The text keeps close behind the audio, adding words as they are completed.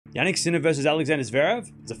Jannik Sinner versus Alexander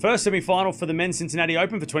Zverev. It's the first semi-final for the men's Cincinnati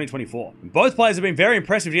Open for 2024. And both players have been very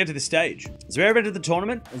impressive to get to this stage. Zverev entered the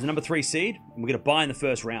tournament as the number 3 seed, and we get a bye in the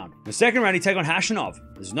first round. In the second round, he take on Khachanov.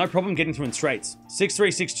 There's no problem getting through in straights. 6-3,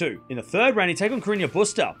 6-2. In the third round, he take on Carreño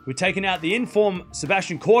Busta, who'd taken out the in-form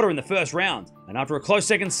Sebastian Korda in the first round. And after a close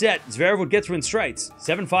second set, Zverev would get through in straights.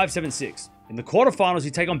 7-5, 7-6. In the quarterfinals,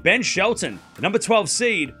 he'd take on Ben Shelton, the number 12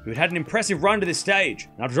 seed, who had had an impressive run to this stage.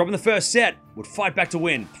 And after dropping the first set, would fight back to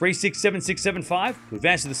win 3-6, 7-6, 7-5 to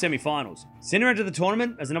advance to the semi-finals. Sinner entered the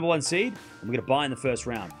tournament as the number 1 seed, and we get a bye in the first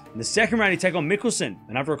round. In the second round, he'd take on Mickelson,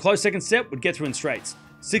 and after a close second set, would get through in straights.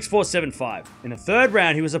 6-4, 7-5. In the third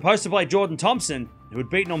round, he was supposed to play Jordan Thompson, who had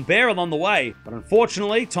beaten Humbert along the way, but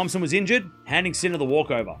unfortunately, Thompson was injured, handing Sinner the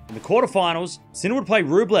walkover. In the quarterfinals, Sinner would play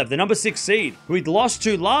Rublev, the number 6 seed, who he'd lost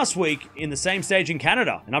to last week in the same stage in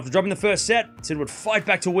Canada. And after dropping the first set, Sinner would fight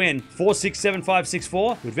back to win 4-6, 7-5,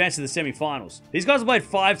 6-4 to advance to the semi-finals. These guys have played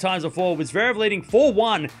 5 times before, with Zverev leading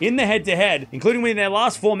 4-1 in the head-to-head, including winning their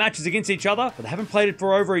last 4 matches against each other, but they haven't played it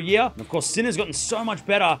for over a year. And of course, Sinner's gotten so much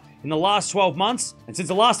better in the last 12 months, and since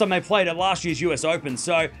the last time they played at last year's US Open,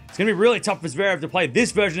 so it's going to be really tough for Zverev to play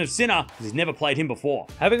this version of Sinner, because he's never played him before.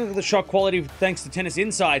 Having a look at the shot quality thanks to Tennis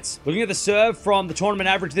Insights, looking at the serve from the tournament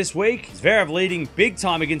average this week, Zverev leading big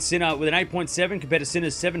time against Sinner with an 8.7 compared to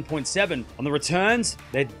Sinner's 7.7. On the returns,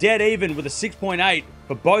 they're dead even with a 6.8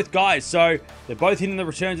 for both guys, so they're both hitting the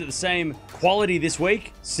returns at the same quality this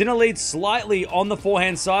week. Sinner leads slightly on the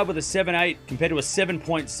forehand side with a 7.8 compared to a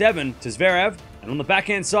 7.7 to Zverev. And on the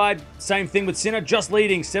backhand side, same thing with Sinner, just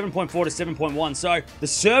leading 7.4 to 7.1. So the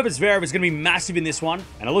serve of Zverev is going to be massive in this one.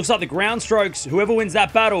 And it looks like the ground strokes, whoever wins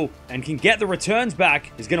that battle and can get the returns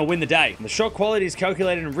back is going to win the day. And the shot quality is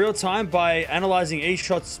calculated in real time by analyzing each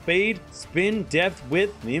shot's speed, spin, depth,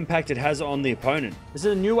 width, and the impact it has on the opponent. This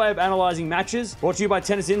is a new way of analyzing matches, brought to you by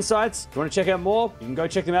Tennis Insights. If you want to check out more, you can go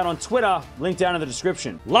check them out on Twitter, link down in the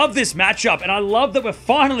description. Love this matchup, and I love that we're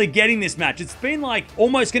finally getting this match. It's been like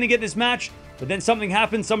almost going to get this match, but then something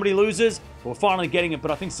happens, somebody loses. We're finally getting it,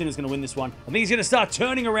 but I think Sinner's going to win this one. I think he's going to start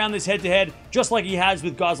turning around this head-to-head, just like he has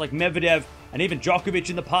with guys like Medvedev and even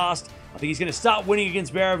Djokovic in the past. I think he's going to start winning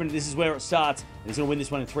against Zverev, and this is where it starts. And he's going to win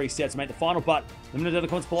this one in 3 sets, make the final. But let me know down in the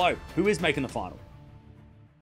comments below, who is making the final?